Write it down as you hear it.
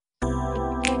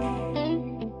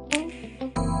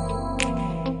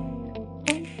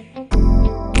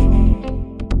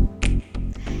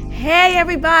Hey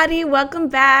everybody, welcome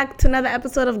back to another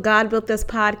episode of God Built This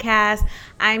Podcast.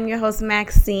 I'm your host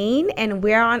Maxine and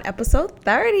we're on episode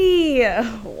 30.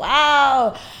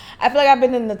 Wow, I feel like I've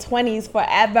been in the 20s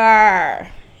forever.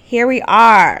 Here we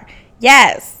are.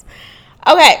 Yes.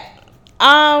 Okay.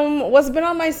 What's been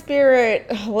on my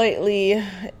spirit lately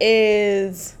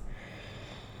is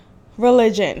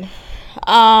religion.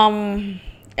 And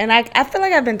I feel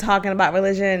like I've been talking about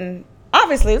religion.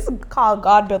 Obviously, it's called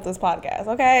God Built This Podcast,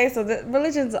 okay? So the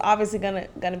religion's obviously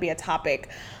gonna be a topic.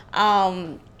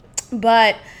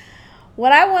 But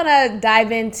what I want to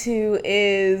dive into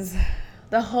is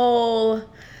the whole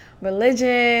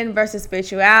religion versus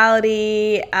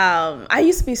spirituality. I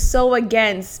used to be so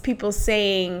against people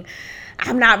saying,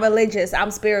 I'm not religious,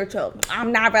 I'm spiritual.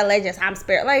 I'm not religious, I'm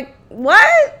spiritual. Like,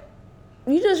 what?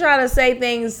 You just trying to say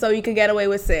things so you could get away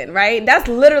with sin, right? That's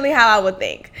literally how I would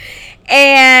think.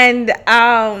 And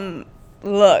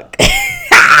look,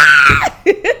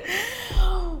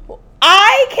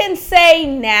 I can say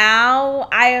now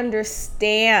I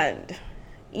understand.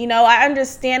 I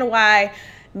understand why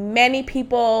many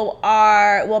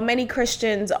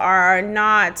Christians are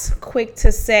not quick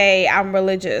to say I'm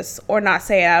religious or not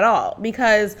say it at all,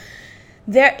 because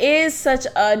there is such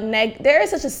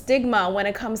a stigma when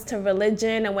it comes to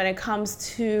religion and when it comes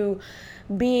to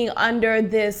being under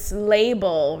this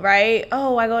label, right?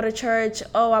 Oh, I go to church.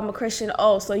 Oh, I'm a Christian.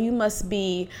 Oh, so you must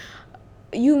be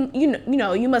you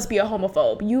must be a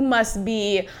homophobe. You must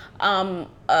be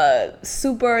a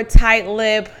super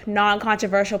tight-lipped,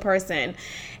 non-controversial person.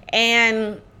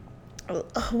 And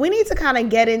we need to kind of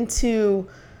get into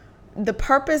the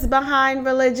purpose behind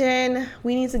religion.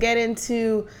 We need to get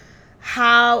into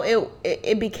how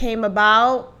it became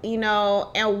about,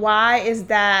 and why is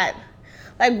that,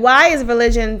 like, why is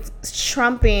religion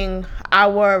trumping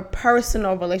our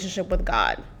personal relationship with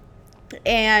God?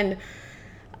 And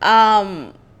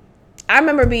I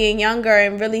remember being younger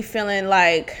and really feeling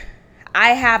like I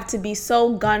have to be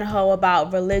so gun-ho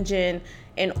about religion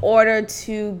in order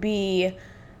to be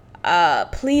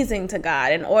pleasing to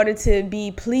God, in order to be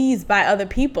pleased by other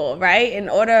people, right?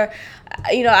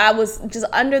 I was just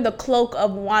under the cloak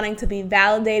of wanting to be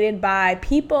validated by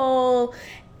people,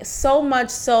 so much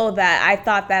so that I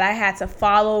thought that I had to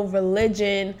follow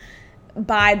religion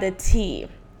by the T.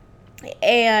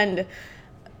 And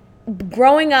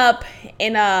growing up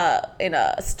in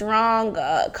a strong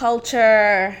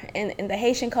culture, in the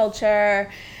Haitian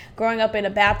culture, growing up in a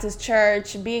Baptist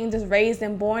church, being just raised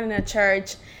and born in a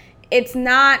church, it's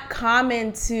not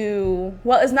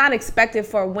it's not expected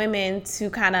for women to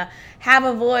kind of have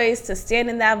a voice, to stand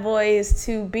in that voice,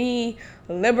 to be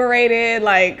liberated.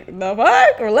 Like, the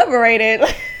fuck? Or liberated?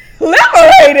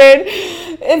 Liberated?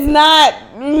 It's not,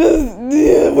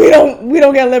 we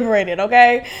don't get liberated,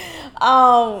 okay?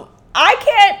 I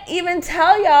can't even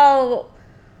tell y'all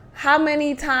how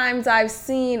many times I've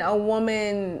seen a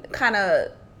woman kind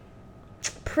of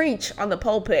preach on the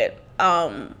pulpit,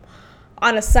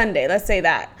 on a Sunday, let's say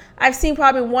that. I've seen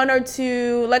probably one or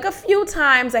two, like a few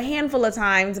times, a handful of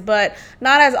times, but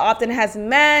not as often as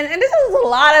men. And this is a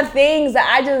lot of things that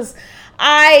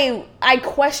I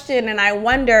question and I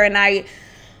wonder, and I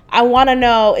want to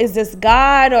know, is this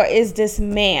God or is this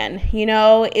man?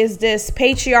 Is this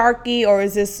patriarchy or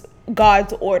is this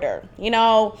God's order?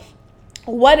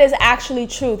 What is actually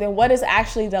truth and what is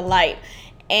actually the light?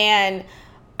 And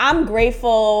I'm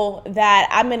grateful that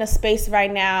I'm in a space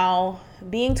right now,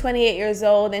 being 28 years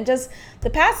old, and just the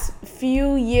past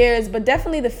few years, but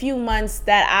definitely the few months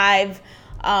that I've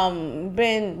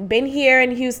been here in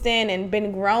Houston and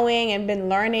been growing and been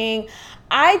learning,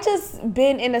 I just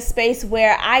been in a space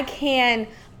where I can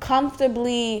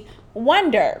comfortably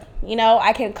wonder,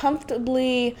 I can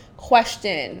comfortably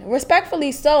question,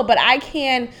 respectfully so, but I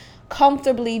can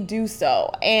comfortably do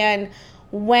so. And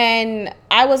when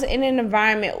I was in an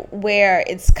environment where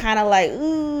it's kind of like,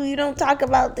 ooh, you don't talk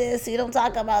about this, you don't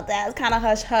talk about that, it's kind of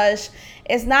hush-hush,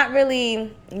 it's not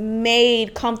really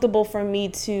made comfortable for me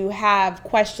to have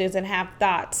questions and have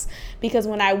thoughts. Because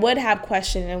when I would have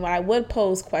questions and when I would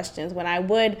pose questions, when I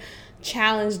would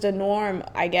challenge the norm,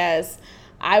 I guess,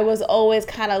 I was always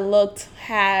kind of looked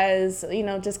as,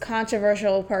 just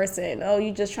controversial person. Oh,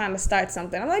 you just trying to start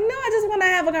something. I'm like, no, I just want to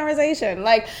have a conversation.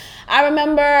 Like, I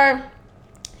remember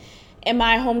in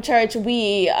my home church,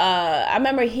 I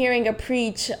remember hearing a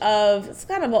preach of, it's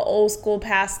kind of an old school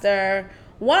pastor.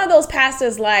 One of those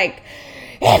pastors, like,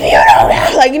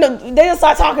 if you don't know, they just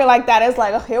start talking like that. It's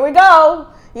like, oh, here we go.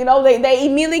 They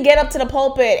immediately get up to the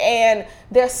pulpit and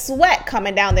there's sweat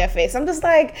coming down their face. I'm just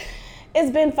like,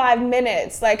 it's been 5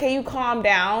 minutes. Like, can you calm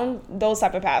down? Those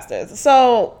type of pastors.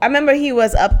 So I remember he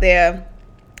was up there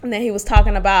And then he was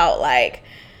talking about like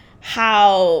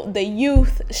how the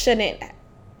youth shouldn't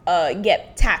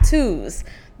get tattoos.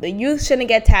 The youth shouldn't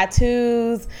get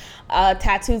tattoos.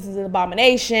 Tattoos is an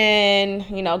abomination.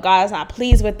 You know, God is not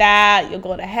pleased with that. You'll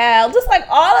go to hell. Just like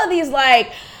all of these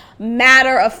like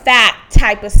matter of fact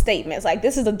type of statements. Like,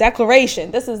 this is a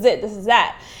declaration. This is it. This is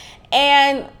that.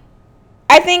 And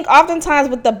I think oftentimes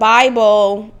with the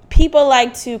Bible, people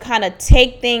like to kind of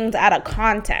take things out of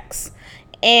context.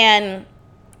 And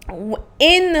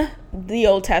in the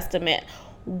Old Testament,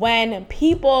 when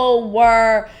people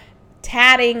were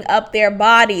tatting up their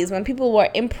bodies, when people were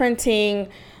imprinting,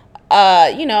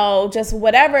 just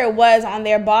whatever it was on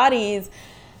their bodies,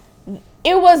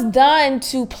 it was done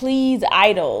to please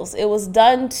idols. It was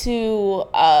done to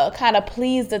kind of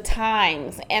please the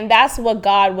times. And that's what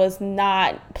God was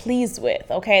not pleased with,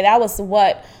 okay? That was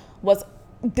what was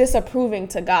disapproving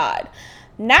to God.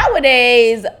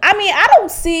 Nowadays, I mean, I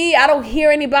don't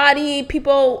hear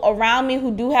people around me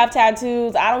who do have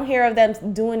tattoos. I don't hear of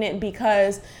them doing it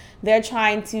because they're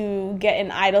trying to get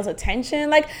an idol's attention.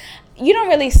 Like, you don't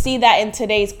really see that in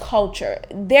today's culture.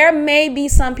 There may be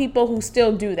some people who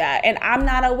still do that, and I'm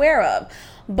not aware of.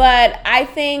 But I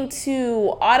think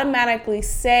to automatically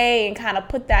say and kind of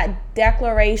put that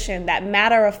declaration, that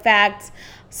matter of fact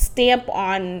stamp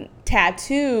on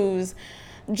tattoos,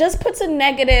 just puts a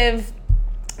negative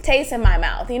taste in my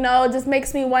mouth. You know, it just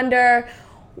makes me wonder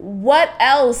what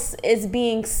else is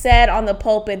being said on the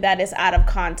pulpit that is out of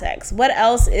context. What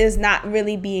else is not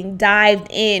really being dived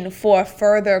in for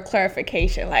further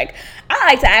clarification? Like, I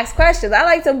like to ask questions. I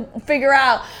like to figure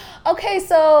out, okay,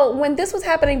 so when this was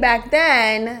happening back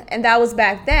then, and that was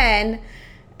back then,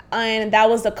 and that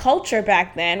was the culture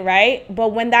back then, right?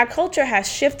 But when that culture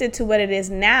has shifted to what it is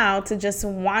now, to just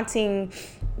wanting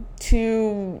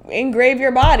to engrave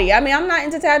your body. I mean, I'm not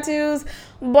into tattoos,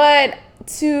 but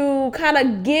to kind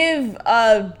of give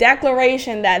a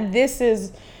declaration that this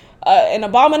is an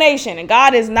abomination and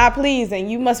God is not pleased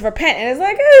and you must repent. And it's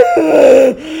like,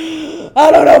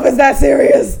 I don't know if it's that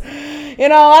serious. You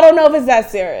know, I don't know if it's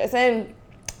that serious. And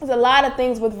there's a lot of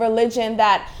things with religion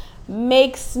that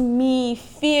makes me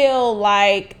feel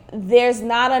like there's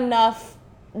not enough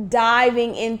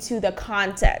diving into the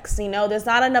context. You know, there's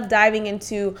not enough diving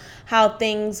into how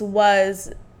things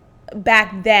was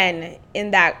back then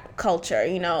in that culture,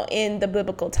 you know, in the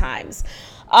biblical times.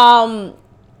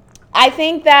 I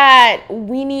think that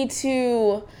we need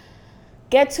to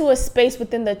get to a space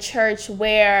within the church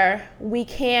where we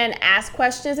can ask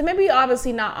questions, and maybe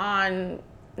obviously not on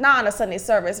a Sunday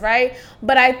service, right?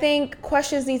 But I think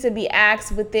questions need to be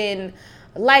asked within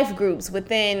life groups,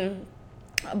 within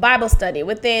Bible study,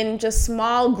 within just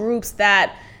small groups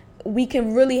that we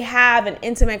can really have an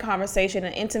intimate conversation,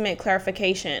 an intimate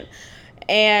clarification,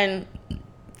 and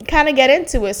kind of get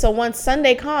into it. So once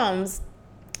Sunday comes,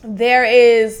 there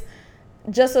is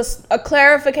just a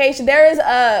clarification. There is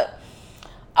a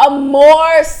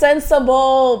more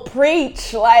sensible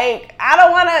preach. Like, I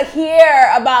don't want to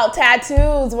hear about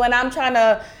tattoos when I'm trying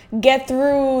to get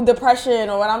through depression,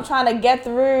 or when I'm trying to get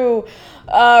through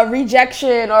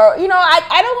rejection, or, you know,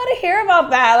 I don't want to hear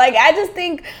about that. Like, I just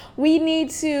think we need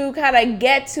to kind of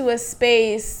get to a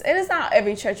space, and it's not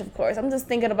every church, of course. I'm just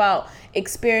thinking about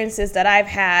experiences that I've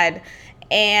had,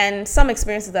 and some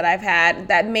experiences that I've had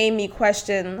that made me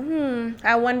question,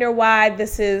 I wonder why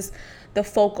this is the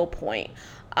focal point.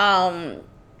 I'm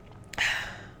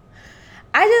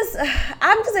just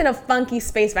in a funky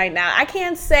space right now. I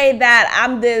can't say that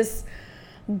I'm this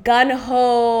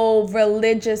gun-ho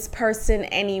religious person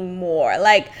anymore.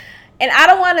 Like, and I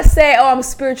don't want to say, oh, I'm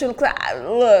spiritual.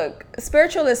 Look,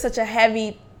 spiritual is such a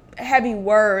heavy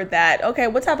word that, okay,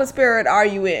 what type of spirit are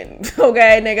you in?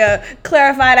 Okay, nigga,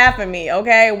 clarify that for me,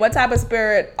 okay? What type of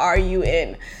spirit are you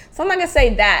in? So I'm not going to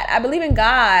say that. I believe in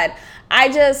God. I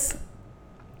just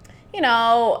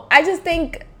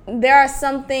think there are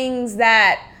some things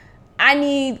that I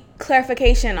need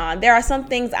clarification on. There are some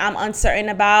things I'm uncertain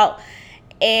about,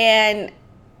 and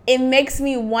it makes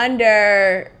me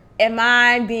wonder, am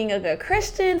I being a good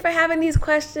Christian for having these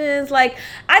questions? Like,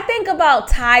 I think about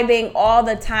tithing all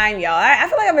the time, y'all. I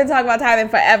feel like I've been talking about tithing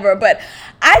forever, but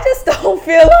I just don't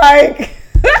feel like,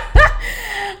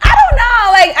 I don't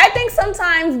know. Like, I think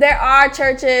sometimes there are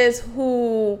churches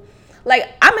who, like,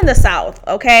 I'm in the South,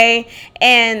 okay?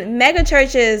 And mega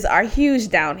churches are huge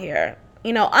down here,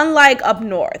 you know, unlike up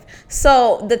north.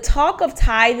 So the talk of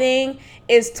tithing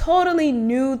is totally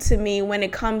new to me when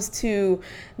it comes to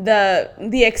the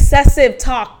excessive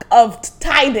talk of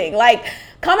tithing. Like,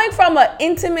 coming from an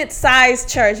intimate sized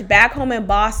church back home in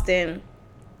Boston,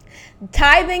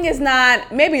 tithing is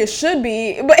not, maybe it should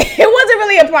be, but it wasn't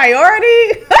really a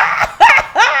priority.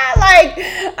 like,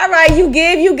 all right, you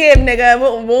give, nigga.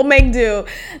 We'll make do.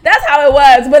 That's how it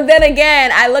was. But then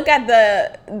again, I look at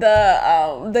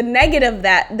the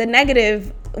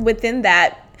negative within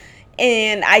that,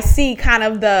 and I see kind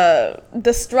of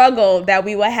the struggle that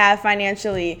we would have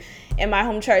financially in my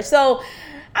home church. So,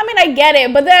 I mean, I get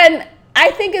it, but then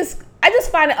I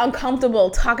just find it uncomfortable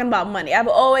talking about money. I've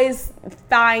always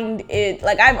find it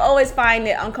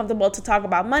uncomfortable to talk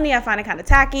about money. I find it kind of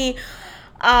tacky.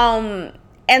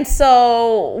 And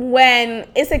so when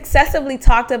it's excessively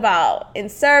talked about in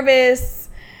service,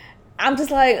 I'm just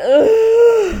like,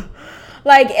 ugh.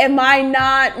 Like, am I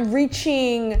not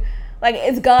reaching, like,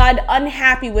 is God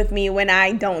unhappy with me when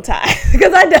I don't tithe?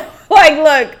 Because I don't, like,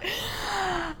 look,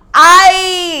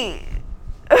 I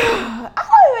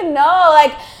don't even know.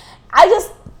 Like, I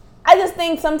just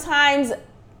think sometimes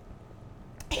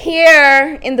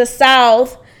here in the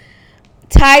South,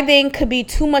 tithing could be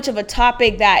too much of a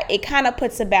topic that it kind of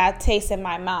puts a bad taste in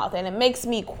my mouth. And it makes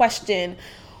me question,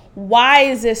 why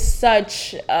is this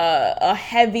such a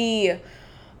heavy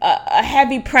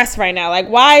press right now? Like,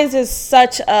 why is this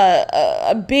such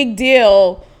a big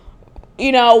deal?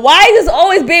 You know, why is this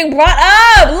always being brought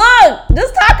up? Look,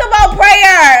 just talk about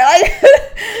prayer. Like,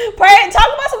 pray, talk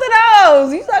about something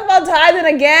else. You talk about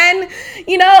tithing again.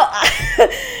 You know,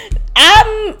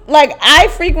 I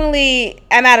frequently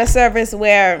am at a service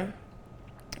where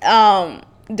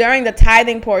during the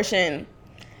tithing portion,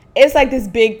 it's like this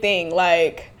big thing.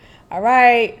 Like, all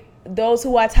right, those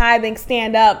who are tithing,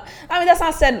 stand up. I mean, that's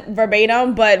not said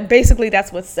verbatim, but basically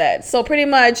that's what's said. So pretty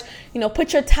much, you know,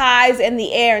 put your tithes in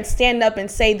the air and stand up and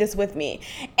say this with me.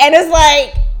 And it's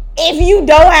like, if you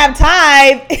don't have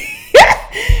tithe,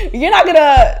 you're not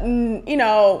gonna, you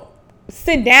know,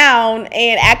 sit down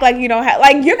and act like you don't have,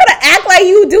 like, you're gonna act like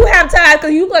you do have tithe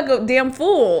because you look like a damn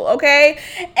fool, okay?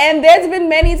 And there's been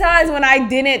many times when I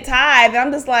didn't tithe, and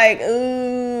I'm just like,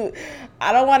 ooh,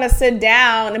 I don't want to sit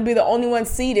down and be the only one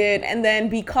seated and then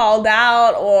be called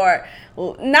out, or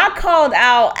not called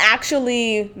out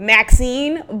actually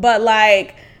Maxine, but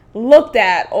like looked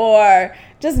at or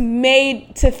just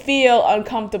made to feel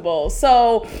uncomfortable.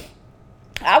 So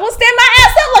I will stand my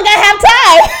ass up like I have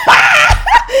time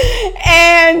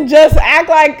and just act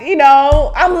like, you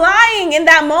know, I'm lying in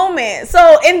that moment.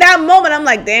 So in that moment, I'm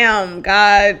like, damn,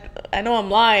 God, I know I'm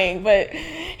lying, but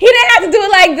he didn't have to do it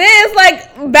like this.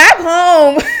 Like, back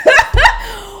home,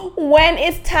 when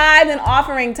it's tithe and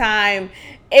offering time,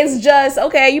 it's just,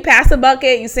 okay, you pass the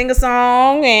bucket, you sing a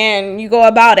song, and you go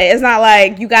about it. It's not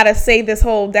like you got to say this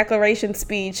whole declaration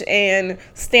speech and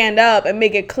stand up and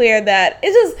make it clear that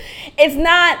it's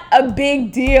not a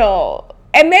big deal.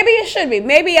 And maybe it should be.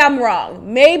 Maybe I'm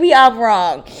wrong.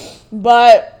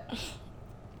 But,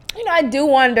 you know, I do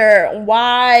wonder,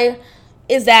 why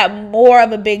is that more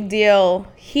of a big deal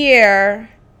here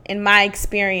in my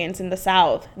experience in the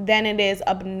South than it is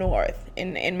up north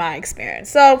in my experience?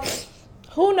 So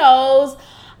who knows?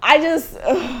 It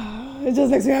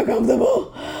just makes me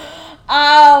uncomfortable.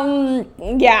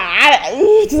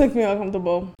 It just makes me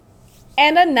uncomfortable.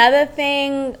 And another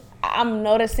thing I'm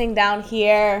noticing down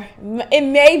here, it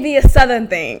may be a Southern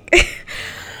thing,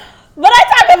 but I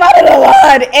talk about it a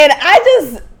lot, and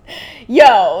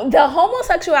the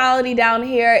homosexuality down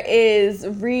here is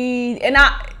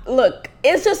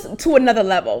it's just to another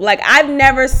level. Like, I've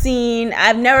never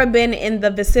been in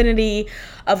the vicinity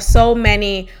of so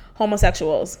many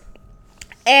homosexuals.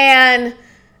 And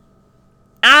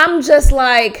I'm just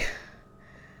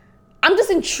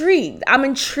intrigued. I'm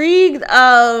intrigued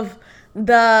of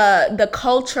the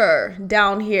culture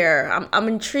down here. I'm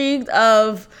intrigued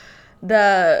of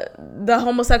the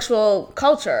homosexual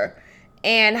culture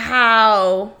and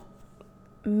how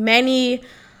many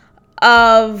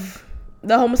of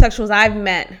the homosexuals I've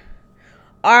met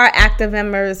are active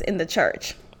members in the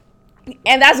church.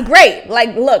 And that's great.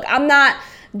 Like, look, I'm not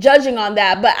judging on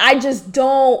that, but I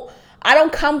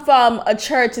don't come from a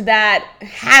church that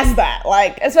has that,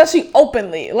 like, especially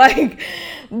openly. Like,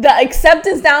 the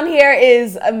acceptance down here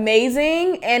is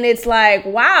amazing, and it's like,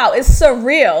 wow, it's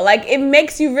surreal. Like, it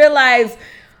makes you realize,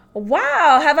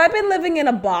 wow, have I been living in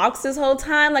a box this whole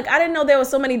time? Like, I didn't know there were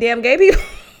so many damn gay people.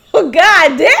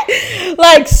 God damn,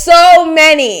 like, so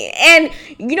many. And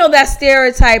you know that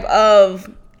stereotype of,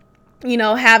 you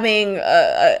know, having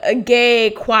a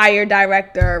gay choir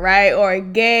director, right? Or a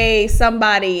gay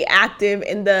somebody active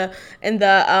in the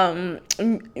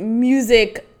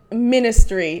music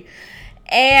ministry.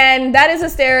 And that is a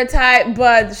stereotype,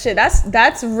 but shit,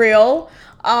 that's real.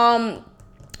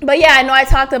 But yeah, I know I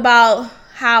talked about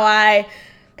how I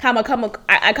come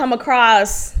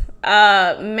across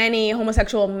many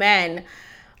homosexual men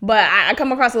But I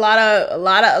come across a lot of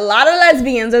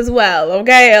lesbians as well.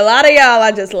 Okay, a lot of y'all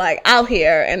are just like out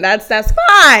here, and that's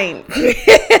fine.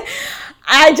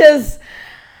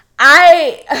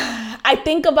 I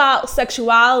think about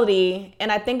sexuality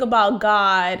and I think about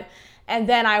God, and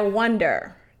then I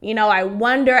wonder,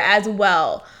 as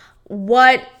well,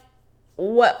 what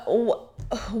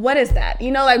is that?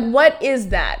 Like, what is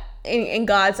that in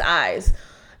God's eyes?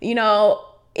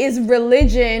 Is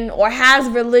religion, or has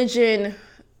religion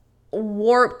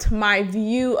warped my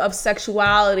view of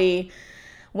sexuality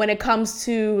when it comes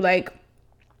to, like,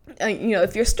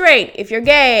 if you're straight, if you're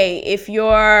gay, if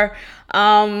you're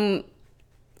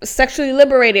sexually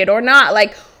liberated or not?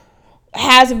 Like,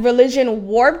 has religion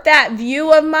warped that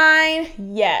view of mine?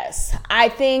 Yes. I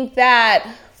think that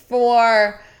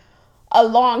for a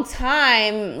long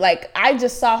time, like, I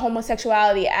just saw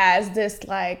homosexuality as this,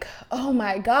 like, oh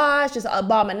my gosh, just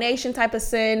abomination type of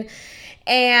sin.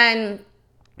 And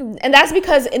that's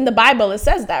because in the Bible it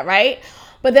says that, right?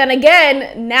 But then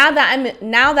again, now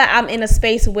that I'm in a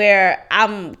space where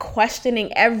I'm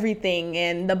questioning everything,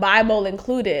 and the Bible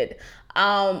included,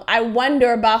 I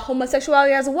wonder about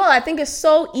homosexuality as well. I think it's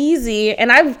so easy,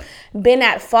 and I've been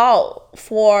at fault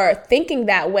for thinking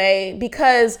that way,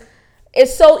 because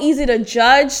it's so easy to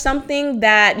judge something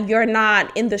that you're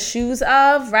not in the shoes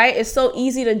of, right? It's so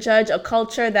easy to judge a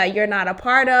culture that you're not a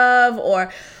part of,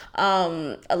 or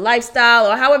a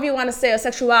lifestyle, or however you want to say, a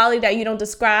sexuality that you don't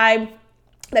ascribe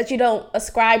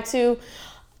to.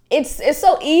 It's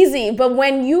so easy. But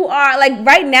when you are, like,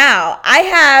 right now, I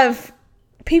have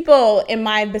people in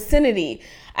my vicinity.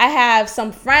 I have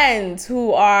some friends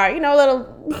who are,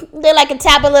 they like to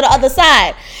tap a little other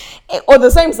side, or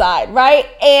the same side, right?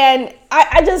 And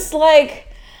I'm just intrigued.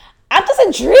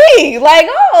 Like,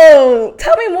 oh,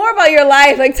 tell me more about your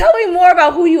life. Like, tell me more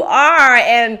about who you are,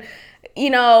 and,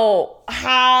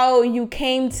 how you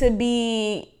came to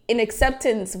be in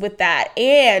acceptance with that,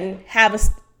 and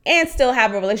still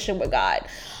have a relationship with God.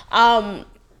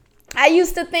 I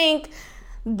used to think,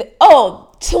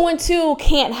 2 and 2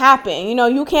 can't happen.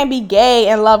 You can't be gay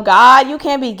and love God. You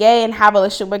can't be gay and have a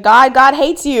relationship with God. God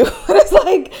hates you. It's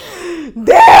like,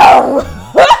 damn.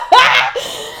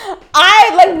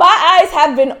 My eyes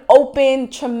have been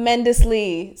opened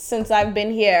tremendously since I've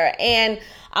been here, and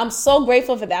I'm so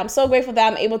grateful for that. I'm so grateful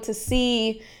that I'm able to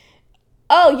see,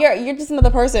 oh, you're just another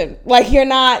person. Like, you're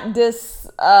not this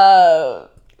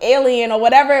alien or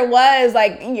whatever it was.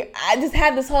 Like, I just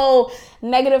had this whole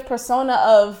negative persona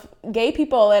of gay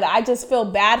people, and I just feel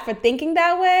bad for thinking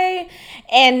that way.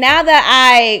 And now that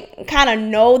I kind of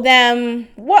know them,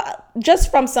 just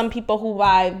from some people who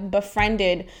I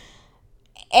befriended,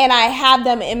 and I have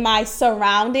them in my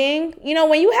surrounding,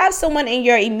 when you have someone in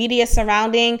your immediate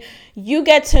surrounding, you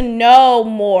get to know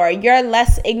more. You're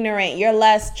less ignorant. You're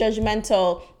less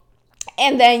judgmental.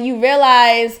 And then you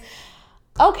realize,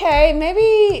 okay,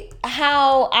 maybe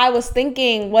how I was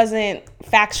thinking wasn't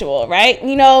factual, right?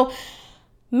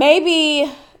 Maybe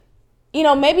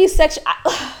sex.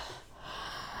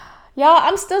 Y'all,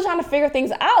 I'm still trying to figure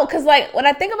things out. Because, like, when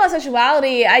I think about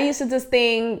sexuality, I used to just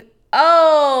think,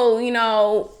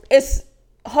 it's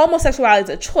homosexuality is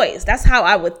a choice. That's how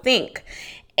I would think.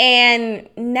 And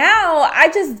now I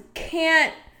just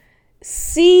can't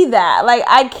see that. Like,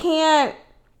 I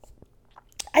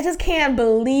just can't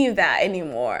believe that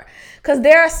anymore. Because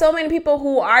there are so many people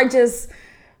who are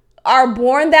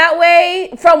born that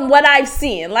way from what I've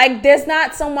seen. Like, there's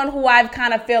not someone who I've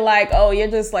kind of feel like, oh, you're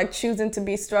just, like, choosing to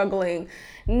be struggling.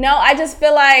 No, I just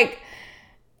feel like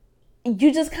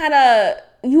you just kind of,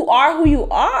 you are who you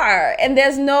are. And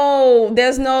there's no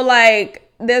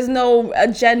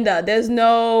agenda. There's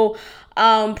no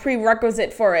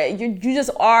prerequisite for it. You just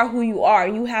are who you are.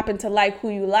 You happen to like who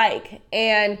you like.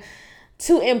 And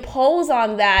to impose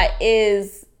on that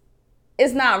is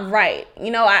not right.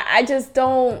 I just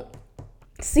don't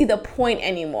see the point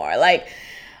anymore. Like,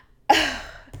 I'm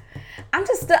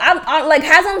like,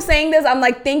 as I'm saying this, I'm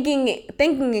like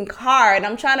thinking hard.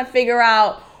 I'm trying to figure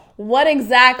out what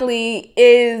exactly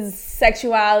is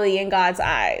sexuality in God's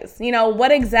eyes.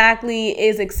 What exactly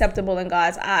is acceptable in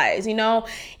God's eyes?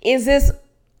 Is this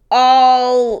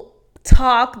all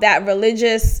talk that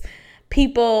religious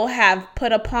people have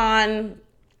put upon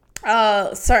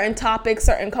certain topics,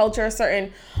 certain cultures,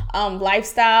 certain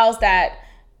lifestyles that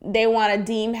they want to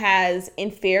deem as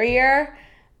inferior?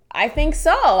 I think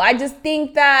so. I just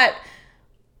think that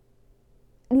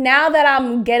now that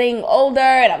I'm getting older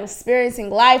and I'm experiencing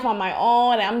life on my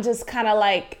own, and I'm just kind of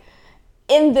like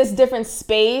in this different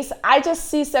space, I just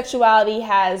see sexuality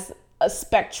as a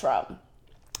spectrum.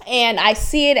 And I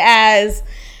see it as,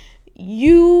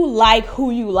 you like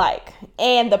who you like,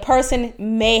 and the person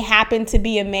may happen to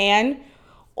be a man,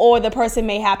 or the person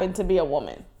may happen to be a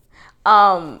woman.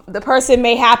 The person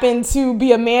may happen to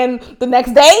be a man the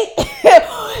next day,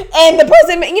 and the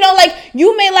person,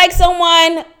 you may like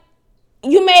someone,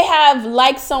 you may have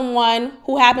liked someone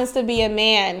who happens to be a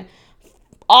man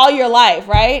all your life,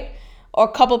 right? Or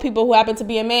a couple people who happen to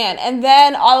be a man, and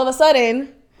then all of a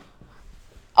sudden,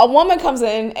 a woman comes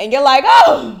in, and you're like,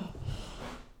 oh,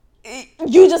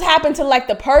 you just happen to like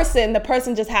the person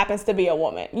just happens to be a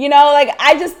woman.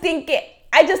 I just think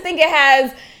it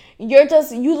has,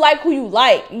 you like who you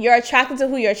like. You're attracted to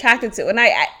who you're attracted to. And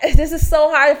this is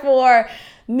so hard for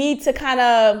me to kind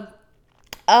of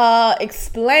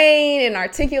explain and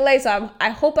articulate. So I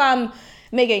hope I'm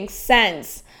making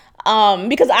sense.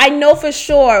 Because I know for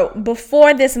sure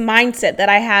before this mindset that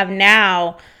I have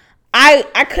now, I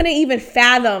couldn't even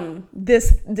fathom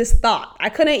this thought. I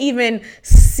couldn't even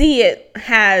see it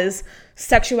as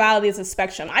sexuality as a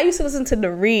spectrum. I used to listen to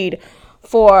The Read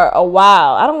for a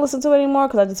while. I don't listen to it anymore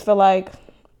because I just feel like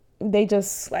they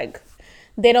just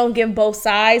they don't give both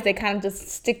sides. They kind of just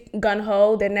stick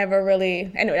gun-ho. They never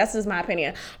really, anyway, that's just my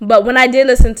opinion. But when I did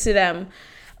listen to them,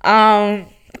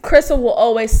 Crystal will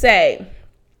always say,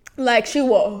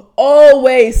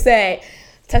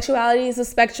 sexuality is a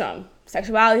spectrum.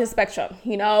 Sexuality is a spectrum.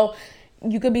 You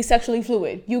could be sexually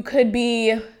fluid. You could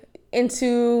be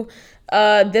into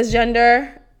this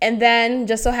gender and then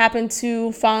just so happen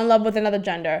to fall in love with another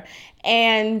gender.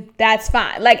 And that's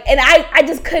fine. And I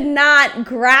just could not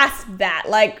grasp that.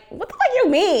 What the fuck you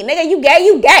mean? Nigga, you gay,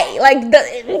 you gay.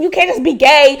 You can't just be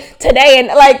gay today and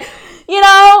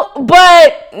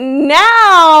but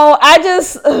now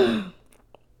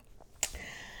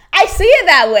I see it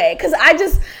that way. Cause I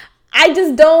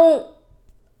just don't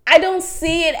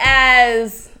see it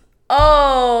as,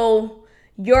 oh,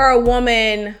 you're a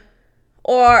woman,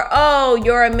 or, oh,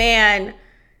 you're a man,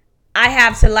 I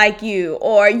have to like you.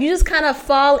 Or you just kind of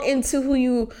fall into who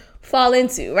you fall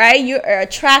into, right? You're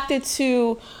attracted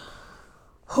to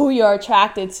who you're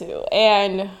attracted to.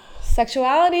 And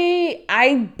sexuality,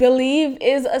 I believe,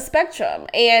 is a spectrum.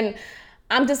 And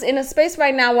I'm just in a space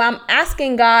right now where I'm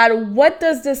asking God, what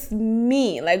does this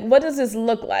mean? What does this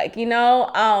look like? And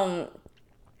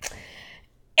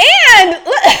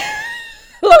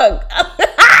look,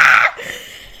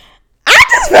 I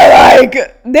just feel like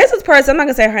this person, I'm not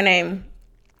gonna say her name.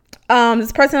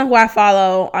 This person who I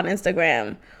follow on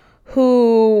Instagram,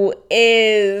 who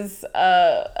is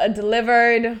a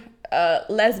delivered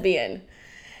lesbian,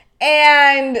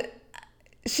 and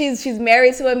she's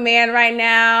married to a man right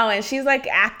now, and she's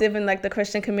active in the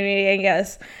Christian community, I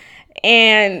guess,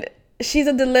 and she's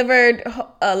a delivered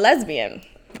lesbian,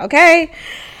 okay,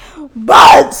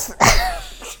 but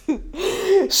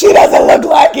she doesn't look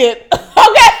like it, okay,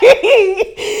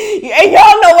 and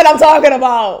y'all know what I'm talking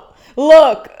about.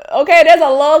 Look, okay, there's a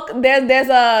look, there's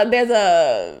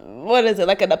a what is it,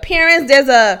 an appearance,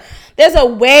 there's a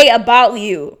way about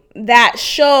you that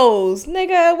shows,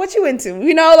 nigga, what you into,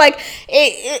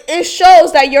 it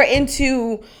shows that you're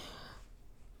into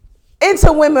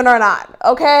women or not,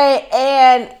 okay?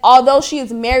 And although she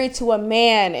is married to a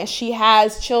man and she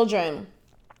has children,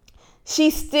 she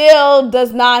still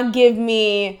does not give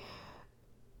me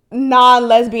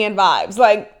non-lesbian vibes.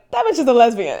 That bitch is a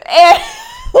lesbian. And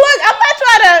look, I'm not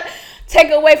trying to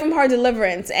take away from her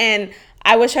deliverance, and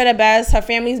I wish her the best. Her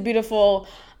family's beautiful,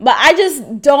 but I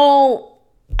just don't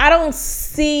get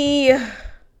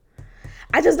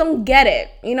it.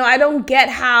 I don't get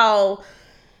how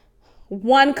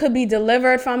one could be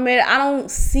delivered from it. I don't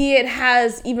see it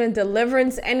has even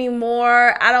deliverance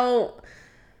anymore.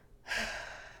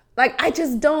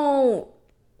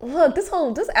 Look, this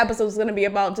episode is going to be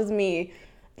about just me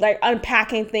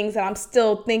unpacking things that I'm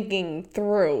still thinking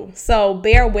through. So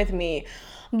bear with me.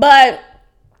 But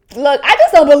look, I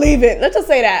just don't believe it. Let's just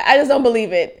say that. I just don't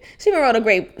believe it. She wrote a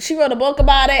book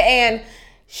about it, and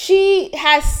she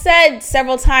has said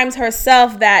several times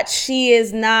herself that she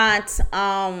is not,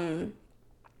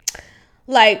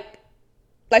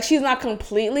 she's not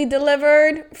completely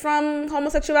delivered from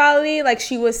homosexuality.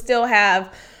 She would still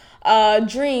have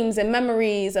dreams and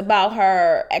memories about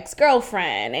her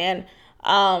ex-girlfriend. And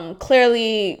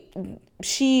clearly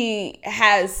she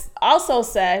has also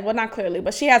said, well, not clearly,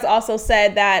 but she has also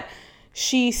said that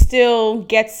she still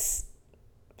gets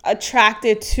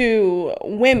attracted to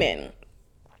women.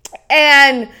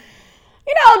 And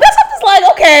that's just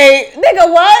okay,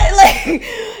 nigga, what?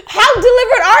 How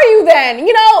delivered are you then?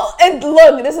 And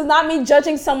look, this is not me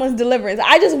judging someone's deliverance.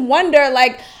 I just wonder,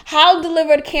 how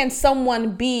delivered can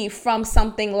someone be from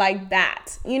something like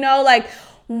that?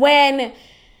 When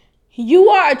you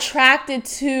are attracted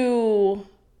to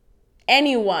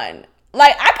anyone.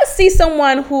 Like, I could see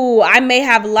someone who I may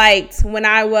have liked when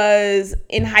I was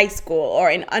in high school or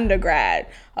in undergrad.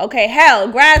 Okay, hell,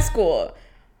 grad school.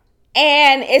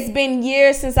 And it's been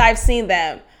years since I've seen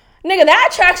them. Nigga, that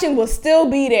attraction will still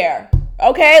be there.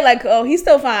 Okay? Like, oh, he's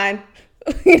still fine.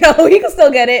 He can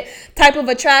still get it type of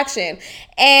attraction.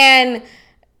 And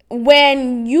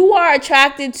when you are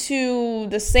attracted to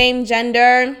the same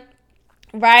gender,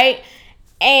 right?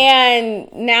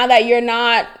 And now that you're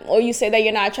not, or you say that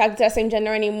you're not attracted to that same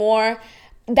gender anymore,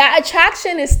 that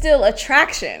attraction is still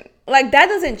attraction. Like, that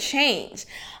doesn't change.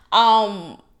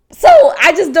 So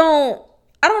I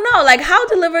don't know, like, how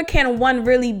delivered can one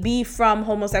really be from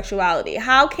homosexuality?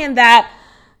 How can that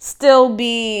still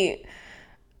be,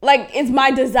 like, is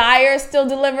my desire still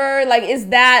delivered? Like, is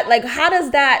that, like, how is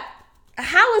that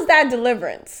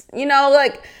deliverance?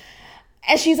 Like,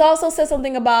 and she's also said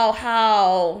something about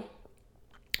how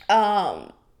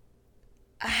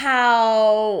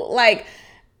like,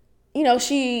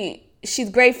 she's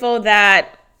grateful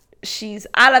that she's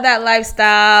out of that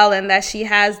lifestyle and that she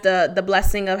has the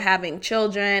blessing of having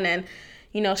children, and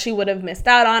she would have missed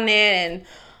out on it, and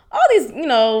all these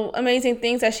amazing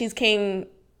things that she's came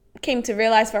to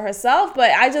realize for herself.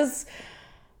 But I just,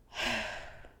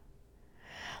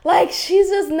 like, she's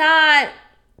just not,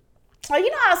 like,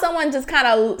 how someone just kind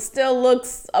of still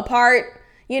looks apart,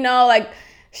 like,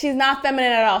 she's not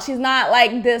feminine at all. She's not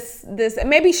like this,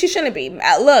 maybe she shouldn't be.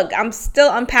 Look, I'm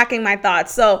still unpacking my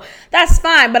thoughts, so that's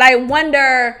fine. But I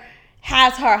wonder,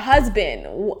 has her husband,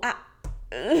 how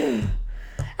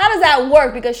does that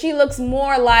work? Because she looks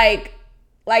more like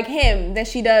him than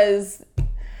she does.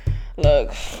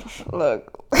 Look.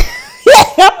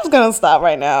 Yeah, I'm just gonna stop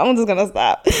right now.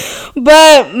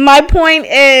 But my point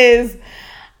is,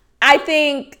 I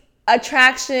think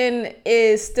attraction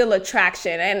is still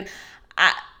attraction. And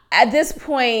at this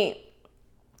point,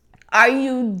 are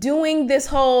you doing this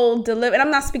whole and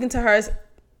I'm not speaking to her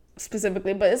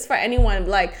specifically, but it's for anyone.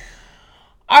 Like,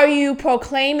 are you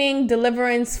proclaiming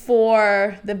deliverance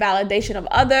for the validation of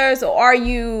others, or are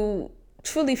you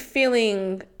truly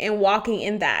feeling and walking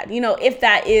in that? If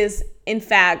that is in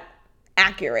fact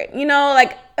accurate,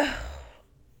 like, oh,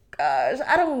 gosh,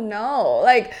 I don't know.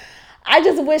 Like, I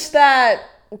just wish that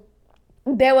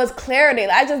there was clarity.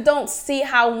 I just don't see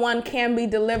how one can be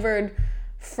delivered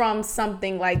from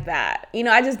something like that.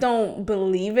 I just don't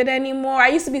believe it anymore. I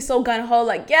used to be so gung-ho,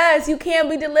 like, yes, you can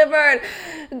be delivered.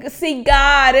 See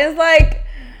God. It's like,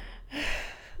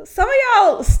 some of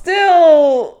y'all are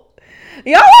still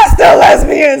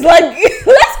lesbians. Like,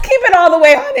 let's keep it all the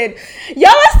way 100. Y'all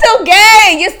are still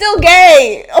gay. You're still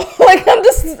gay. Like, I'm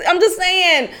just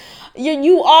saying,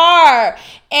 you are.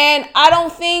 And I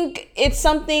don't think it's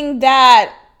something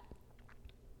that,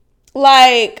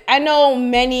 like, I know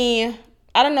many,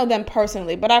 I don't know them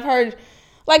personally, but I've heard,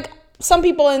 like, some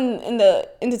people in the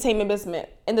entertainment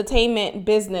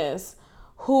business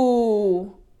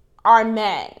who are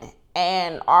men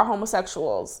and are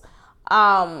homosexuals,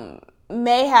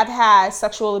 may have had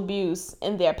sexual abuse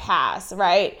in their past,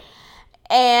 right?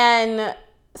 And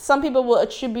some people will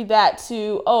attribute that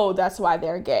to, oh, that's why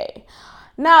they're gay.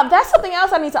 Now, that's something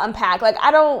else I need to unpack. Like,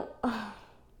 I don't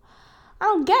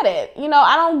get it.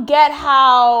 I don't get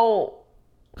how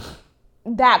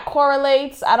that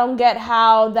correlates. I don't get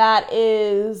how that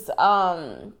is 2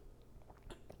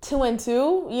 and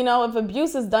 2. If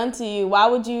abuse is done to you, why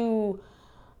would you,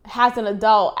 as an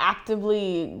adult,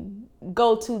 actively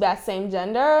go to that same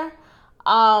gender?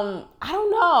 I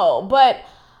don't know. But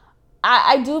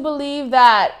I do believe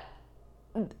that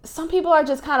some people are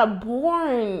just kind of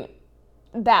born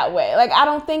that way. Like, I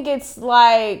don't think it's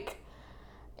like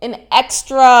an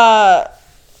extra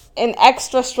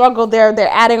struggle they're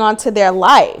adding on to their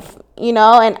life,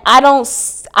 and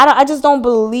I just don't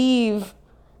believe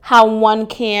how one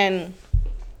can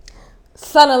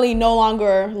suddenly no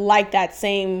longer like that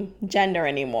same gender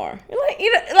anymore.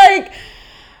 Like,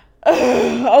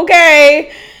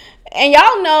 okay. And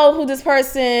y'all know who this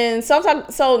person, so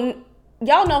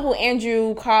y'all know who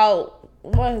Andrew Carl,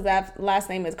 what is that last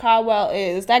name is, Caldwell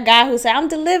is. That guy who said, I'm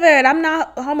delivered, I'm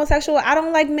not homosexual, I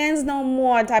don't like men's no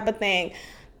more type of thing.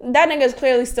 That nigga is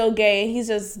clearly still gay. He's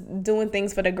just doing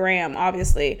things for the gram,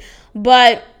 obviously.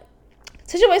 But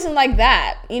situations like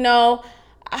that,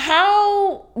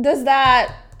 how does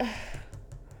that,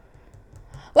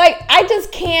 like, I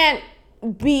just can't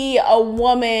be a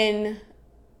woman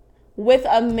with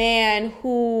a man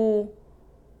who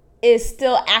is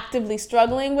still actively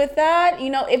struggling with that,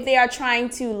 if they are trying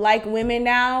to like women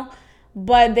now,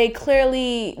 but they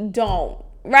clearly don't,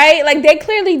 right? Like, they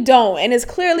clearly don't, and it's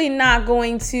clearly not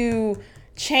going to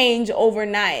change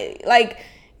overnight. Like,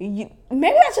 maybe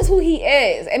that's just who he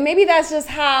is. And maybe that's just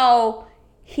how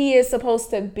he is supposed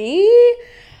to be.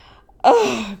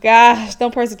 Oh, gosh,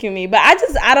 don't persecute me. But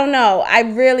I don't know. I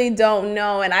really don't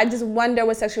know. And I just wonder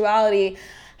with sexuality,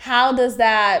 how does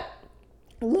that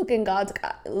look in God's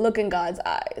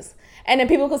eyes? And then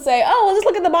people could say, oh, well, just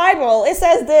look at the Bible. It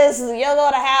says this, you'll go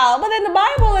to hell. But then the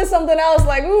Bible is something else,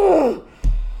 like, ooh.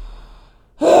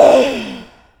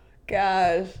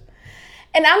 Gosh.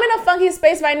 And I'm in a funky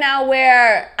space right now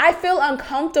where I feel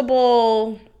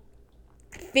uncomfortable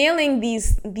feeling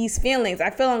these feelings. I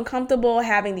feel uncomfortable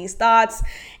having these thoughts,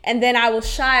 and then I will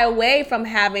shy away from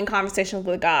having conversations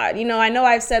with God. You know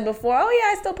I've said before, oh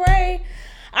yeah, I still pray.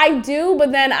 I do,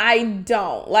 but then I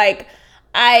don't. Like,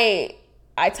 I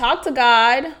talk to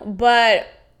God, but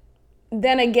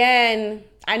then again,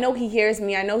 I know he hears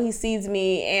me. I know he sees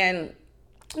me. And,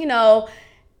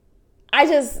 I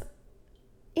just,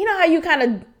 how you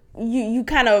kind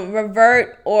of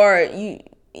revert, or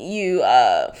you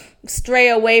stray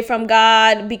away from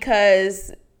God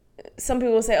because some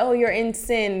people say, oh, you're in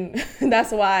sin.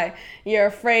 That's why you're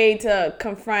afraid to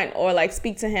confront or like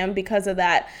speak to him because of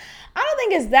that. I don't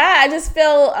think it's that. I just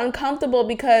feel uncomfortable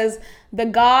because the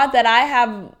God that I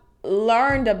have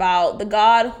learned about, the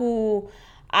God who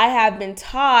I have been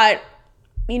taught,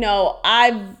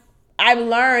 I've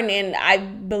learned and I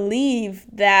believe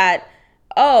that,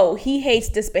 oh, he hates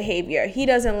this behavior. He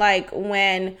doesn't like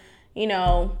when,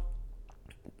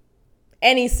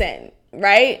 any sin,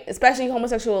 right? Especially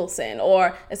homosexual sin,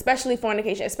 or especially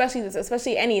fornication,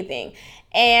 especially anything.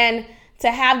 And to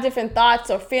have different thoughts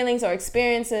or feelings or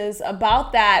experiences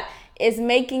about that is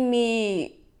making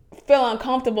me feel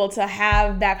uncomfortable to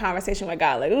have that conversation with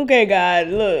God. Like, okay, God,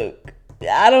 look,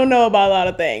 I don't know about a lot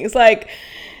of things. Like,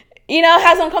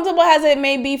 as uncomfortable as it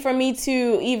may be for me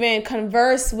to even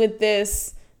converse with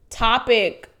this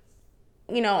topic,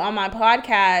 on my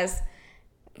podcast,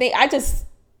 I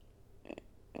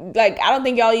don't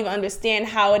think y'all even understand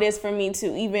how it is for me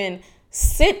to even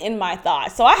sit in my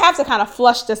thoughts. So I have to kind of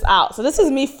flush this out. So this is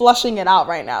me flushing it out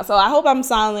right now. So I hope I'm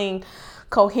sounding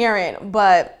coherent,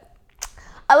 but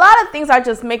a lot of things are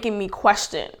just making me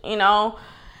question,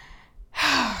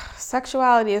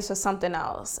 Sexuality is just something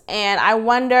else. And I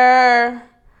wonder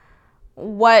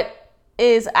what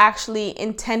is actually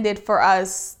intended for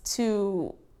us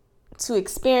to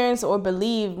experience or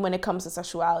believe when it comes to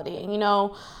sexuality,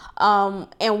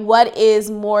 and what is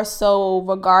more so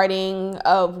regarding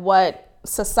of what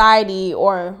society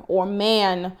or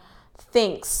man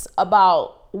thinks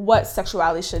about what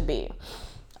sexuality should be.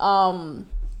 And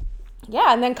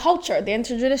then culture,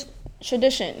 the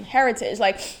tradition, heritage,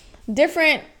 like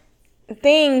different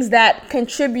things that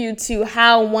contribute to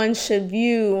how one should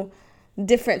view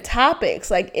different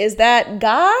topics. Like, is that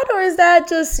God, or is that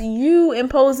just you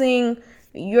imposing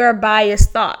your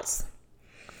biased thoughts?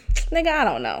 Nigga, I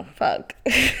don't know. Fuck.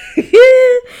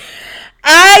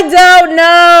 I don't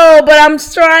know, but I'm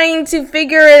trying to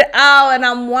figure it out, and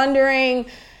I'm wondering,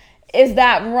 is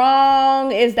that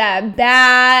wrong? Is that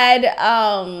bad?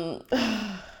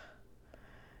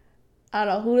 I don't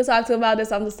know who to talk to about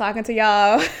this. I'm just talking to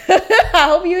y'all. I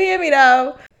hope you hear me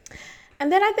though.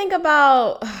 And then I think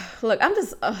about, look, I'm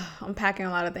just unpacking a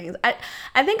lot of things.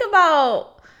 I think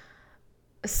about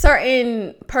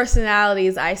certain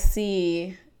personalities I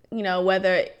see,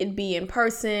 whether it be in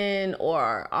person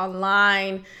or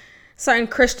online, certain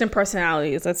Christian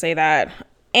personalities, let's say that.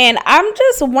 And I'm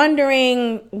just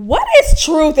wondering, what is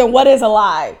truth and what is a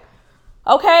lie?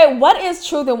 Okay, what is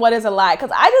truth and what is a lie?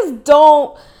 Because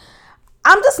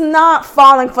I'm just not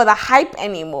falling for the hype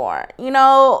anymore.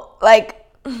 Like,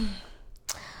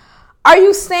 are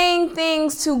you saying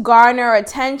things to garner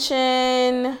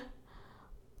attention,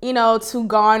 to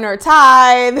garner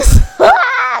tithes,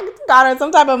 garner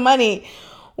some type of money?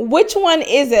 Which one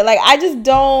is it? Like, I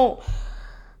don't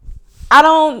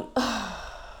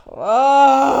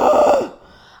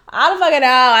fucking know.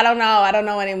 I don't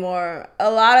know anymore. A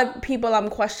lot of people I'm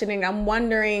questioning. I'm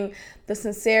wondering the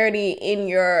sincerity in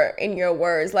your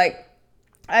words. Like,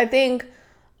 I think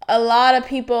a lot of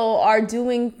people are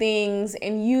doing things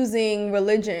and using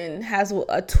religion as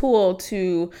a tool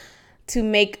to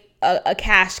make a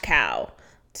cash cow,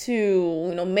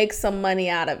 to make some money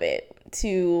out of it,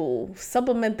 to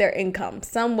supplement their income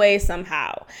some way,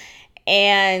 somehow.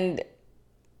 And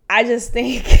I just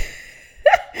think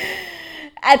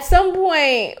at some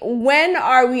point, when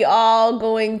are we all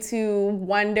going to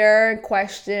wonder,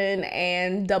 question,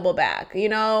 and double back?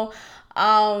 I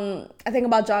think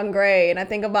about John Gray, and I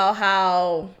think about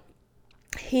how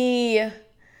I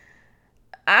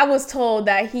was told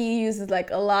that he uses like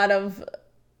a lot of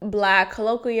Black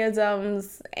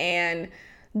colloquialisms and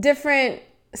different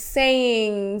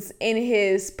sayings in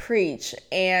his preach,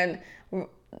 and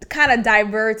kind of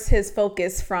diverts his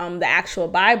focus from the actual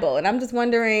Bible. And I'm just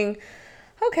wondering,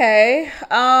 okay,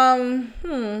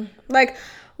 like,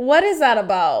 what is that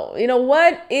about?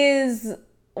 Where's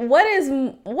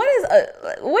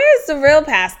the real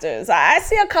pastors? I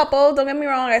see a couple, don't get me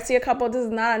wrong, I see a couple. This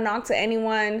is not a knock to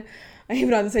anyone. I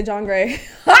even have to say John Gray.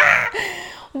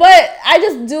 But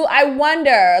I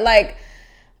wonder, like,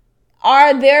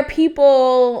 are there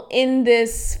people in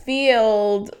this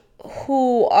field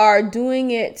who are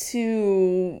doing it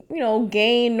to,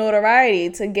 gain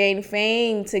notoriety, to gain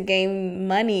fame, to gain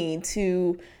money,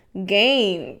 to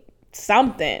gain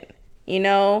something,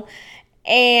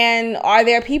 And are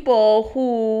there people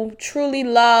who truly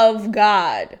love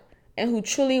God and who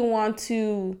truly want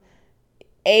to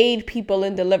aid people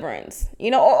in deliverance, or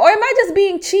am I just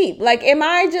being cheap? Like, am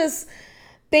I just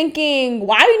thinking,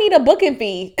 why do you need a booking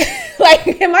fee? Like,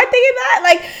 am I thinking that?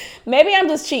 Like, maybe I'm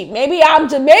just cheap. Maybe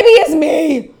it's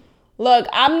me. Look,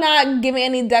 I'm not giving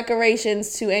any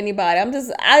decorations to anybody. I'm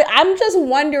just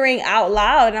wondering out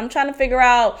loud, and I'm trying to figure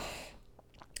out,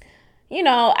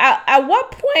 at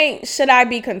what point should I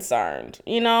be concerned?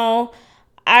 I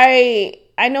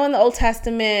know in the Old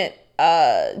Testament,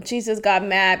 Jesus got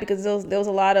mad because there was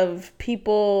a lot of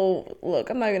people.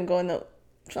 Look, I'm not gonna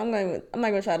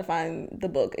try to find the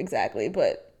book exactly,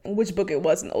 but which book it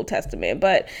was in the Old Testament.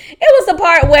 But it was the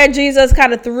part where Jesus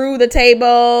kind of threw the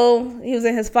table. He was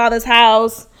in his father's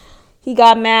house. He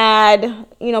got mad.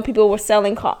 People were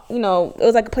selling. It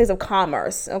was like a place of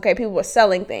commerce. Okay, people were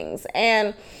selling things,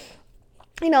 and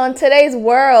in today's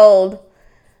world,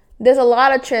 there's a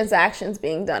lot of transactions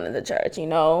being done in the church,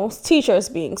 t-shirts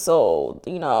being sold,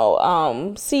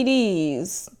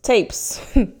 CDs, tapes,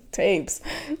 tapes.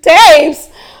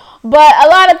 But a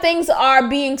lot of things are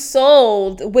being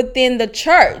sold within the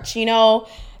church,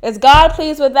 Is God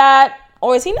pleased with that,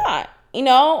 or is he not,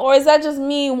 Or is that just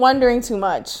me wondering too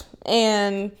much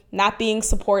and not being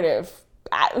supportive?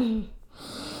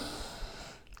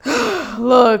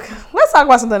 Look, let's talk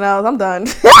about something else. I'm done.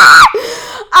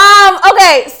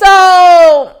 Okay,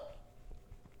 so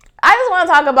I just want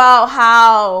to talk about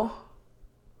how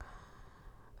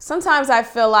sometimes I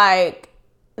feel like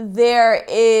there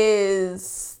is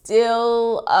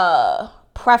still a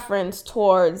preference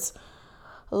towards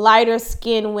lighter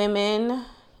skinned women,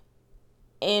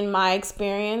 in my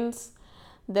experience,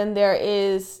 than there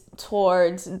is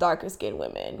towards darker skinned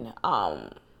women.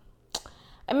 And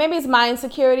maybe it's my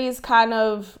insecurities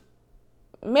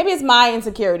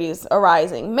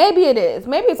arising. Maybe it is.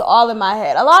 Maybe it's all in my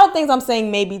head. A lot of things I'm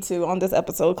saying maybe to on this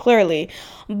episode, clearly.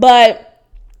 But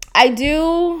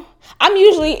I'm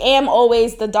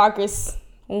always the darkest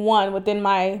one within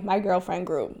my girlfriend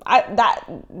group.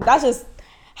 That's just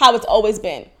how it's always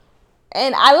been.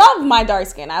 And I love my dark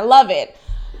skin. I love it.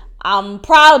 I'm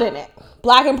proud in it.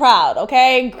 Black and proud.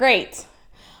 Okay, great.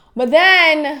 But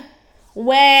then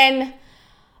when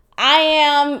I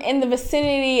am in the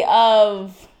vicinity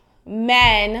of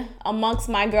men amongst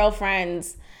my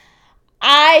girlfriends,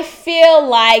 I feel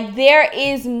like there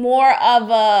is more of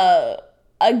a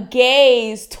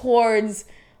gaze towards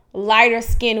lighter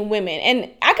skinned women. And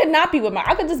I could not be with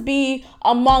I could just be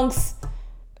amongst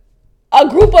a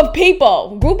group of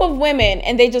women,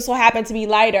 and they just so happen to be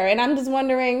lighter. And I'm just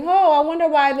wondering, I wonder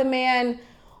why the man,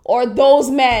 or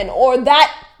those men, or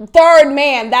that third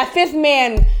man, that fifth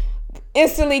man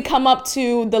instantly come up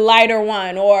to the lighter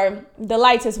one, or the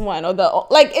lightest one, or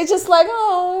it's just like,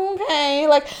 oh, okay.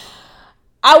 Like,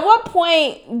 at what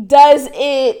point does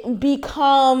it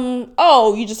become,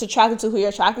 you just attracted to who you're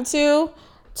attracted to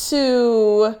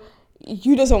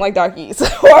you just don't like darkies?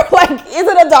 Or like, is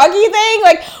it a darky thing?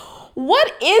 Like, what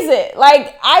is it?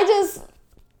 Like, I just,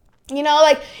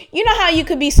 how you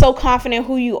could be so confident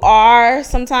who you are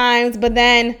sometimes, but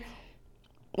then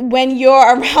when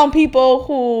you're around people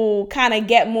who kind of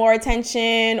get more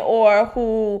attention or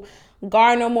who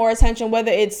garner more attention,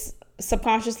 whether it's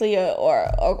subconsciously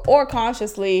or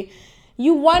consciously,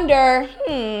 you wonder,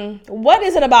 what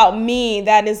is it about me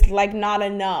that is like not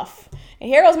enough? And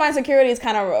here goes my insecurities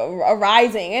kind of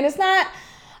arising. And it's not,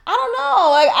 I don't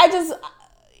know, like,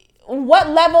 what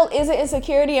level is it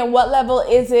insecurity and what level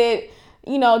is it,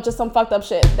 just some fucked up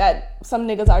shit that some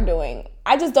niggas are doing?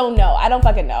 I just don't know. I don't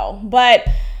fucking know. But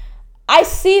I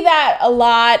see that a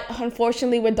lot,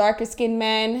 unfortunately, with darker skinned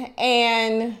men.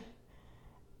 And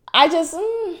I just,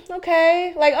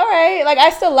 okay, like, all right. Like,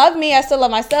 I still love me. I still love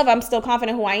myself. I'm still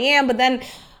confident who I am. But then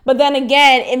But then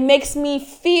again, it makes me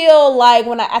feel like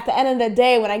at the end of the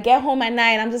day, when I get home at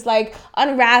night, I'm just like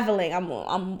unraveling.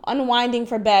 I'm unwinding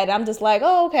for bed. I'm just like,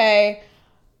 oh, okay.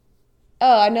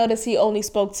 Oh, I noticed he only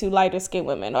spoke to lighter skinned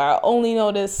women, or I only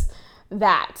noticed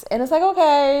that. And it's like,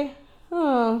 okay,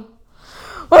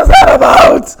 what's that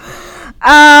about?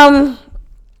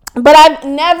 But I've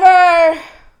never,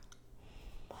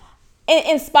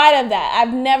 in spite of that,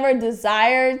 I've never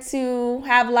desired to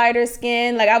have lighter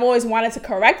skin. Like, I've always wanted to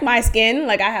correct my skin.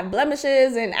 Like, I have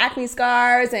blemishes and acne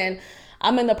scars, and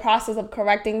I'm in the process of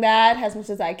correcting that as much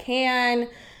as I can,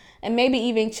 and maybe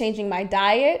even changing my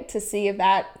diet to see if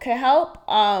that could help.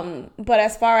 But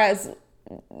as far as,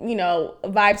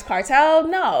 Vibes Cartel,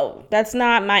 no, that's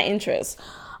not my interest.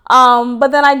 But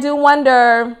then I do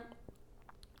wonder,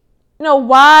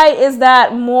 why is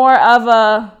that more of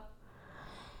a...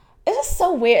 It's just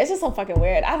so weird. It's just so fucking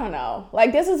weird. I don't know.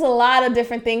 Like, this is a lot of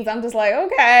different things. I'm just like,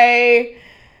 okay.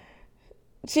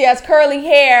 She has curly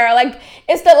hair. Like,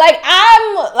 it's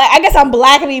I guess I'm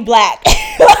blackity black.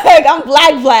 Like, I'm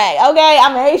black. Okay?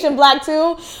 I'm Haitian black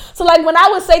too. So, like, when I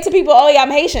would say to people, oh, yeah,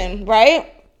 I'm Haitian,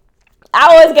 right? I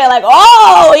always get like,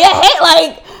 oh, yeah,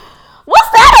 like,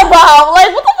 what's that about?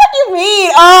 Like, what the fuck you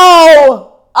mean?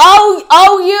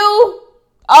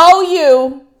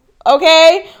 you.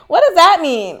 Okay? What does that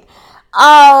mean?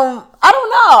 I don't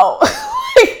know.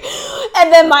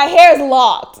 And then my hair is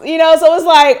locked, so it's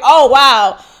like, oh,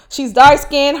 wow, she's dark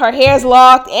skinned, her hair's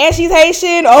locked, and she's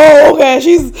Haitian. Oh, okay,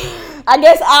 I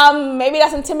guess, maybe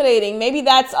that's intimidating. Maybe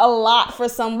that's a lot for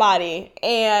somebody.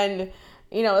 And,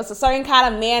 it's a certain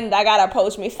kind of man that gotta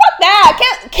approach me. Fuck that.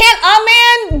 Can't a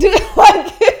man do,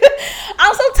 like,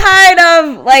 I'm so tired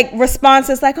of, like,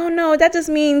 responses like, oh, no, that just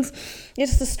means you're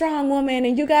just a strong woman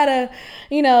and you gotta,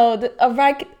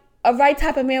 a right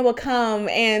type of man will come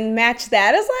and match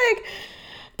that. It's like,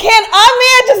 can a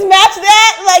man just match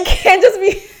that? Like, can't just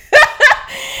be...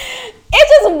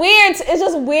 It's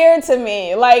just weird to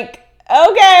me. Like,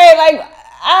 okay, like,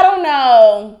 I don't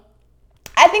know.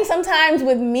 I think sometimes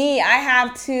with me, I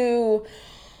have to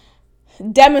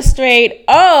demonstrate,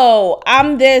 oh,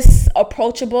 I'm this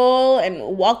approachable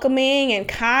and welcoming and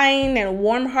kind and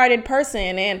warm-hearted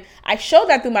person, and I show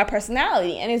that through my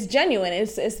personality, and it's genuine.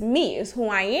 It's me. It's who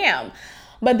I am.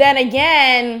 But then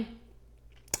again,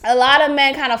 a lot of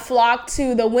men kind of flock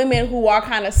to the women who are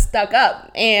kind of stuck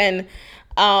up and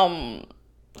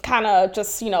kind of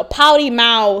just, pouty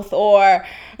mouth, or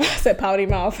I said pouty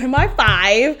mouth. Am I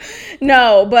 5?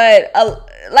 No, but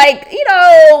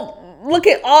look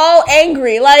at all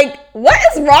angry. Like, what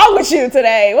is wrong with you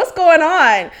today? What's going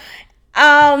on?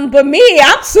 But me,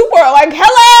 I'm super like,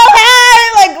 hello,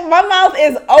 hey, like, my mouth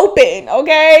is open.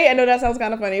 Okay. I know that sounds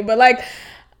kind of funny, but like,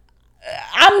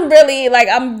 I'm really like,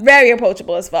 I'm very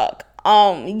approachable as fuck.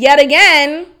 Yet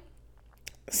again,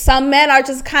 some men are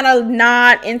just kind of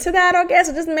not into that, I guess.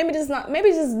 Or maybe it's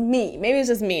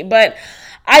just me. But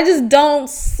I just don't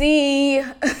see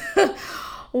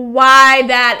why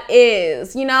that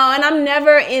is, and I'm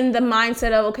never in the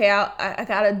mindset of, okay, I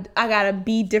gotta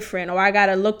be different, or I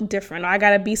gotta look different, or I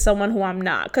gotta be someone who I'm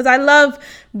not, because I love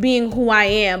being who I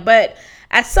am. But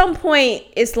at some point,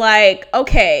 it's like,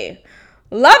 okay,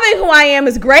 loving who I am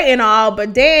is great and all,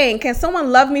 but dang, can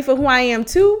someone love me for who I am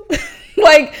too?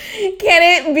 Like, can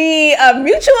it be a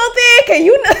mutual thing? Can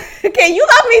you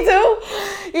love me too?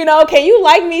 Can you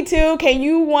like me too? Can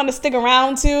you want to stick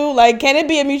around too? Like, can it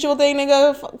be a mutual thing,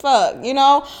 nigga? Fuck,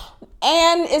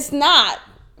 And it's not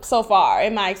so far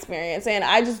in my experience, and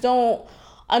I just don't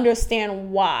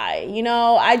understand why.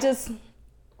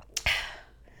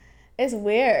 It's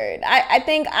weird. I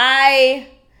think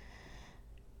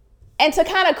and to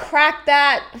kind of crack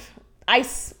that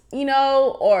ice,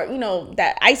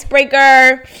 that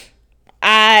icebreaker,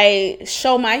 I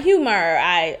show my humor.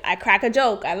 I crack a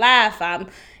joke. I laugh. I'm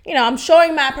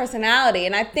showing my personality.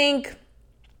 And I think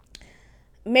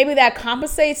maybe that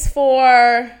compensates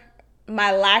for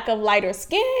my lack of lighter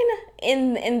skin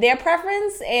in their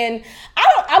preference. And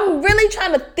I'm really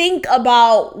trying to think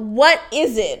about what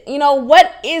is it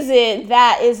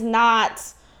that is not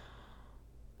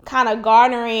kind of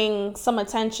garnering some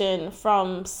attention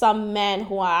from some men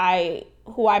who I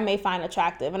may find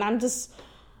attractive. And I'm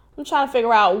trying to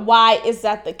figure out, why is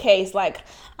that the case? Like,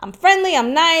 I'm friendly,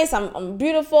 I'm nice, I'm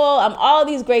beautiful, I'm all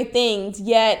these great things,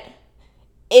 yet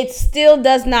it still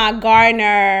does not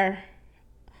garner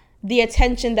the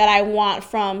attention that I want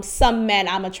from some men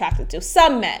I'm attracted to.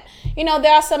 Some men.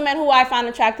 There are some men who I find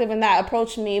attractive and that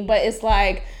approach me, but it's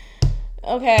like,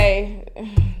 okay,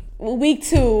 week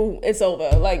 2, it's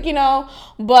over. Like,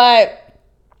 but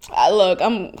look,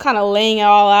 I'm kind of laying it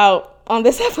all out on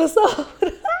this episode.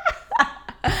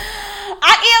 I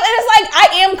I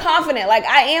am confident. Like,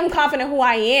 I am confident who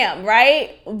I am,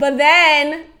 right? But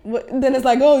then it's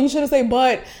like, oh, you shouldn't say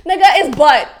but. Nigga, it's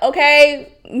but,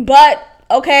 okay? But.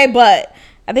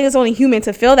 I think it's only human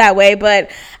to feel that way, but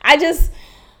I just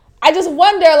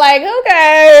wonder, like,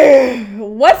 okay,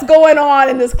 what's going on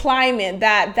in this climate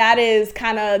that is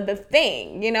kind of the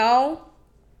thing, you know?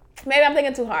 Maybe I'm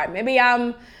thinking too hard. Maybe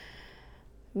I'm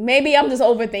just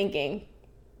overthinking.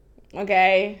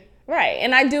 Okay? Right.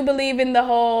 And I do believe in the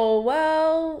whole,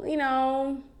 well, you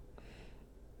know,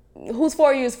 who's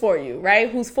for you is for you, right?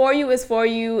 Who's for you is for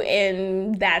you,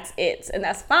 and that's it. And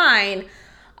that's fine.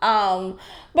 But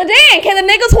then, can the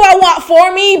niggas who I want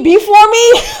for me be for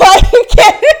me? Like,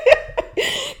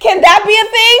 can that be a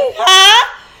thing? Huh?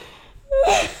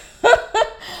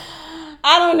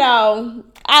 I don't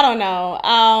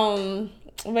know.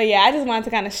 But yeah, I just wanted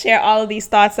to kind of share all of these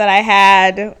thoughts that I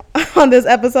had on this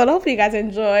episode. Hopefully you guys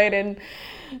enjoyed and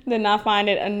did not find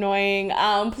it annoying.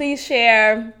 Please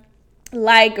share,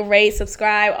 like, rate,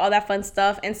 subscribe, all that fun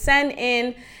stuff, and send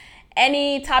in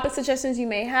any topic suggestions you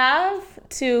may have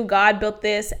to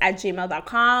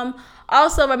godbuiltthis@gmail.com.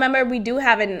 Also, remember, we do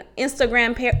have an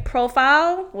Instagram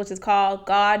profile, which is called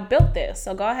God Built This.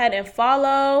 So go ahead and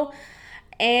follow,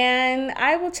 and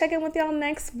I will check in with y'all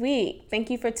next week. Thank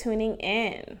you for tuning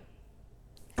in.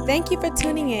 Thank you for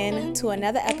tuning in to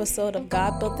another episode of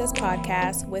God Built This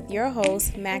podcast with your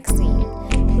host, Maxine.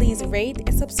 Please rate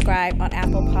and subscribe on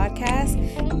Apple Podcasts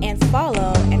and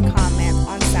follow and comment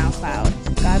on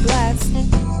SoundCloud. God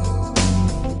bless.